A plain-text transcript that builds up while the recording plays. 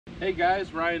Hey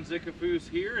guys, Ryan Zickafoos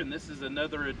here, and this is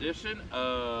another edition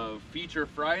of Feature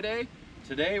Friday.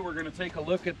 Today we're going to take a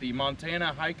look at the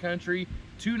Montana High Country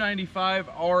 295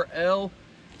 RL.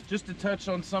 Just to touch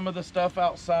on some of the stuff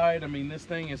outside. I mean, this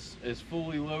thing is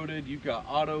fully loaded. You've got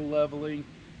auto leveling.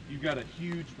 You've got a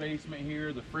huge basement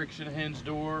here, the friction hinge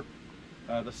door,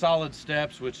 the solid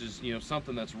steps, which is, you know,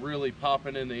 something that's really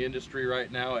popping in the industry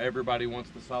right now. Everybody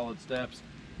wants the solid steps.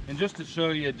 And just to show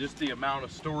you just the amount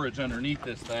of storage underneath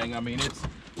this thing, I mean, it's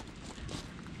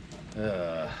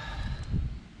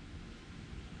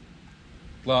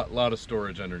lot of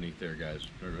storage underneath there, guys.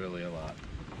 Really a lot.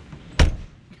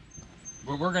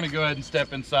 But we're going to go ahead and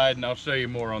step inside, and I'll show you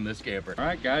more on this camper. All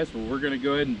right, guys. Well, we're going to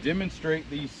go ahead and demonstrate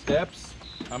these steps.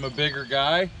 I'm a bigger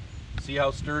guy. See how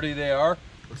sturdy they are.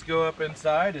 Let's go up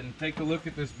inside and take a look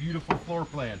at this beautiful floor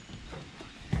plan.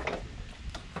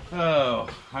 Oh,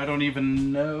 I don't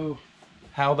even know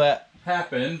how that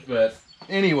happened, but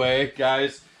anyway,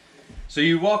 guys, so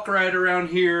you walk right around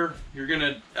here. You're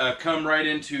gonna come right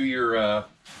into your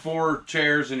 4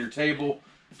 chairs and your table,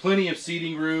 plenty of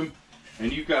seating room,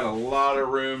 and you've got a lot of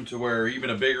room to where even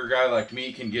a bigger guy like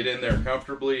me can get in there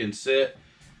comfortably and sit.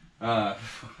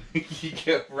 You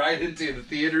get right into the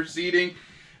theater seating.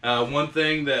 One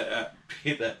thing that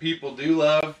that people do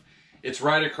love, it's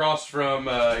right across from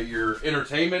your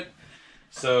entertainment,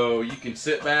 so you can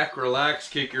sit back, relax,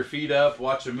 kick your feet up,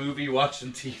 watch a movie,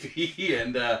 watching TV,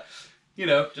 and you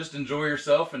know, just enjoy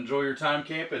yourself, enjoy your time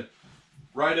camping.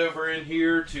 Right over in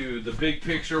here to the big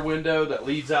picture window that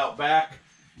leads out back,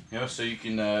 you know, so you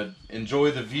can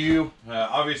enjoy the view.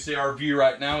 Obviously, our view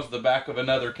right now is the back of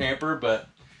another camper, but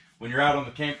when you're out on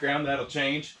the campground, that'll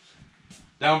change.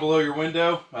 Down below your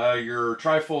window, your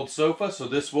trifold sofa, so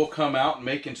this will come out and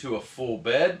make into a full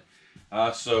bed.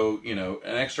 So, you know,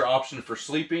 an extra option for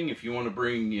sleeping. If you want to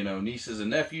bring, you know, nieces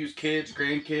and nephews, kids,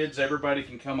 grandkids, everybody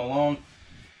can come along.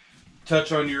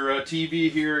 Touch on your TV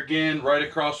here again, right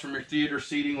across from your theater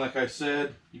seating, like I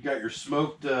said. You got your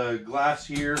smoked glass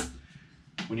here.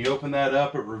 When you open that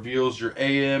up, it reveals your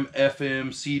AM,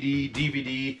 FM, CD,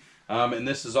 DVD, and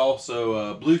this is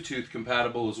also Bluetooth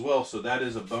compatible as well, so that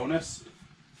is a bonus.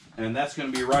 And that's going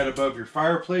to be right above your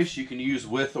fireplace. You can use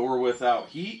with or without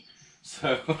heat.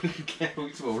 So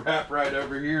we'll wrap right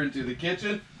over here into the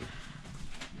kitchen.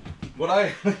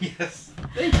 Yes,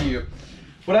 thank you.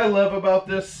 What I love about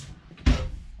this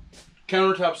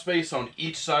countertop space on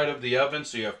each side of the oven,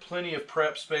 so you have plenty of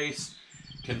prep space,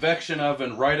 convection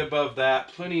oven right above that,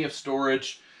 plenty of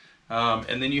storage,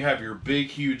 and then you have your big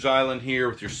huge island here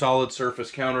with your solid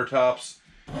surface countertops.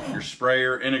 Your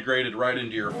sprayer integrated right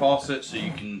into your faucet, so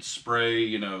you can spray,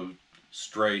 you know,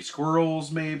 stray squirrels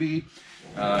maybe,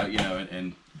 you know,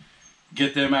 and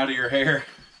get them out of your hair.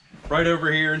 Right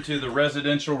over here into the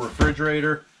residential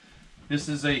refrigerator. This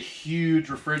is a huge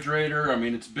refrigerator. I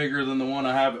mean, it's bigger than the one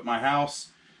I have at my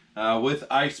house, with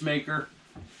ice maker.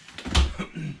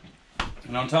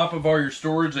 And on top of all your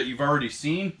storage that you've already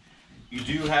seen, you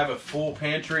do have a full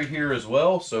pantry here as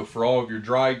well. So for all of your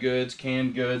dry goods,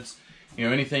 canned goods, you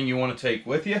know, anything you want to take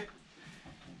with you.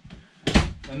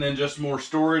 And then just more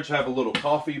storage. Have a little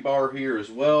coffee bar here as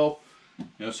well,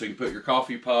 you know, so you can put your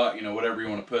coffee pot, you know, whatever you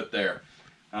want to put there.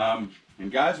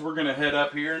 And guys, we're going to head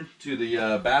up here to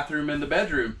the bathroom and the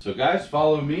bedroom. So guys,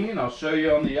 follow me and I'll show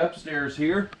you on the upstairs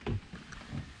here.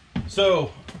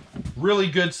 So really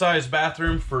good sized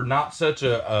bathroom for not such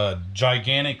a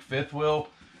gigantic fifth wheel.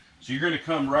 So you're going to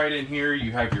come right in here.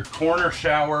 You have your corner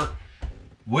shower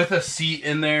with a seat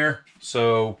in there,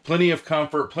 so plenty of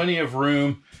comfort, plenty of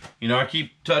room. You know, I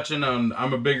keep touching on,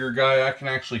 I'm a bigger guy, I can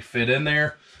actually fit in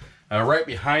there. Right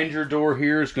behind your door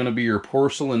here is going to be your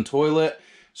porcelain toilet,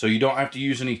 so you don't have to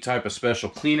use any type of special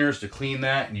cleaners to clean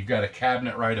that, and you've got a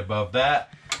cabinet right above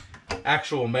that.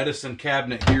 Actual medicine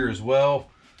cabinet here as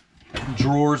well.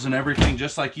 Drawers and everything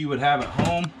just like you would have at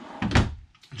home,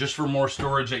 just for more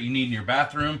storage that you need in your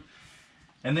bathroom.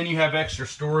 And then you have extra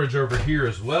storage over here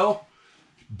as well.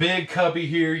 Big cubby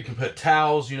here, you can put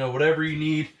towels, you know, whatever you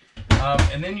need.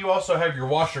 And then you also have your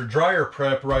washer dryer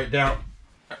prep right down.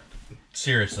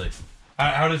 Seriously,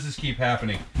 how does this keep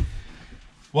happening?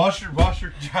 Washer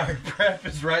dryer prep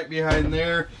is right behind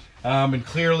there. And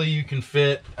clearly you can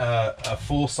fit a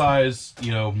full size,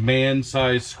 you know, man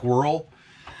size squirrel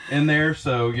in there.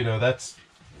 So, you know, it's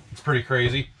pretty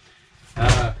crazy.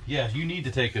 Yeah, you need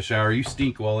to take a shower. You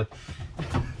stink, Wally.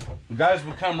 Guys,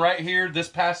 we'll come right here. This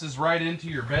passes right into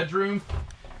your bedroom.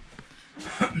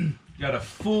 Got a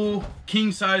full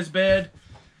king size bed,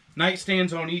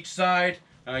 nightstands on each side.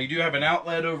 You do have an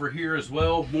outlet over here as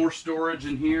well. More storage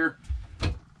in here.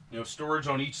 You know, storage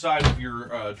on each side of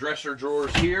your dresser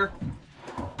drawers here.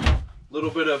 Little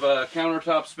bit of a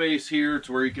countertop space here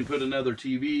to where you can put another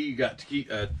TV. You got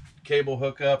a cable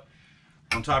hookup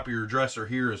on top of your dresser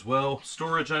here as well.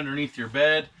 Storage underneath your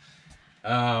bed.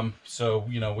 So,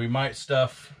 you know, we might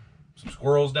stuff some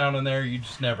squirrels down in there. You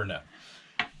just never know.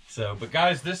 So, but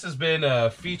guys, this has been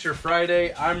Feature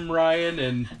Friday. I'm Ryan,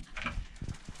 and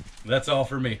that's all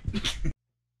for me.